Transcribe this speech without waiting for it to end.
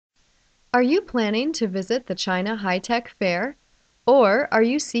Are you planning to visit the China High-Tech Fair? Or are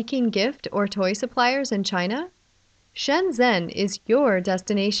you seeking gift or toy suppliers in China? Shenzhen is your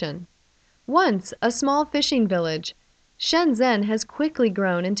destination. Once a small fishing village, Shenzhen has quickly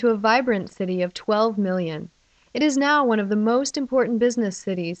grown into a vibrant city of 12 million. It is now one of the most important business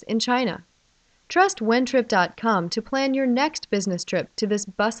cities in China. Trust Wentrip.com to plan your next business trip to this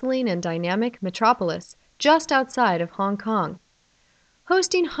bustling and dynamic metropolis just outside of Hong Kong.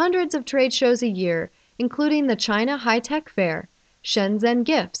 Hosting hundreds of trade shows a year, including the China High-Tech Fair, Shenzhen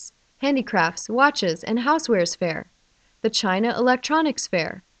Gifts, Handicrafts, Watches, and Housewares Fair, the China Electronics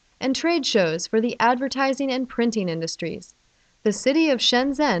Fair, and trade shows for the advertising and printing industries. The city of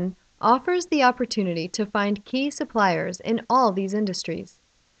Shenzhen offers the opportunity to find key suppliers in all these industries.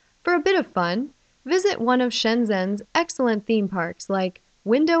 For a bit of fun, visit one of Shenzhen's excellent theme parks like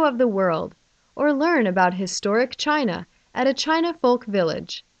Window of the World, or learn about historic China at a China folk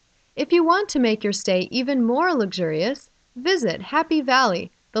village. If you want to make your stay even more luxurious, visit Happy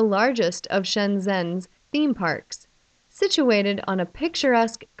Valley, the largest of Shenzhen's theme parks, situated on a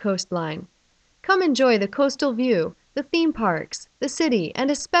picturesque coastline. Come enjoy the coastal view, the theme parks, the city,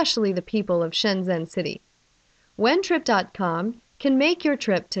 and especially the people of Shenzhen City. Wentrip.com can make your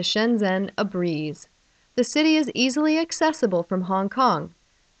trip to Shenzhen a breeze. The city is easily accessible from Hong Kong.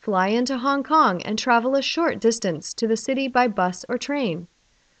 Fly into Hong Kong and travel a short distance to the city by bus or train.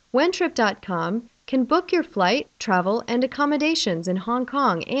 Wentrip.com can book your flight, travel, and accommodations in Hong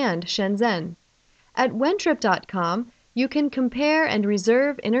Kong and Shenzhen. At Wentrip.com, you can compare and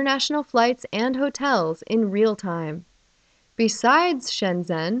reserve international flights and hotels in real time. Besides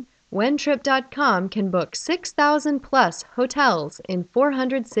Shenzhen, Wentrip.com can book 6,000 plus hotels in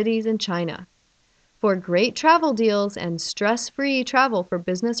 400 cities in China. For great travel deals and stress-free travel for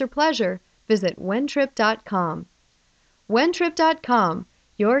business or pleasure, visit Wentrip.com. Wentrip.com,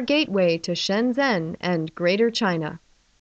 your gateway to Shenzhen and Greater China.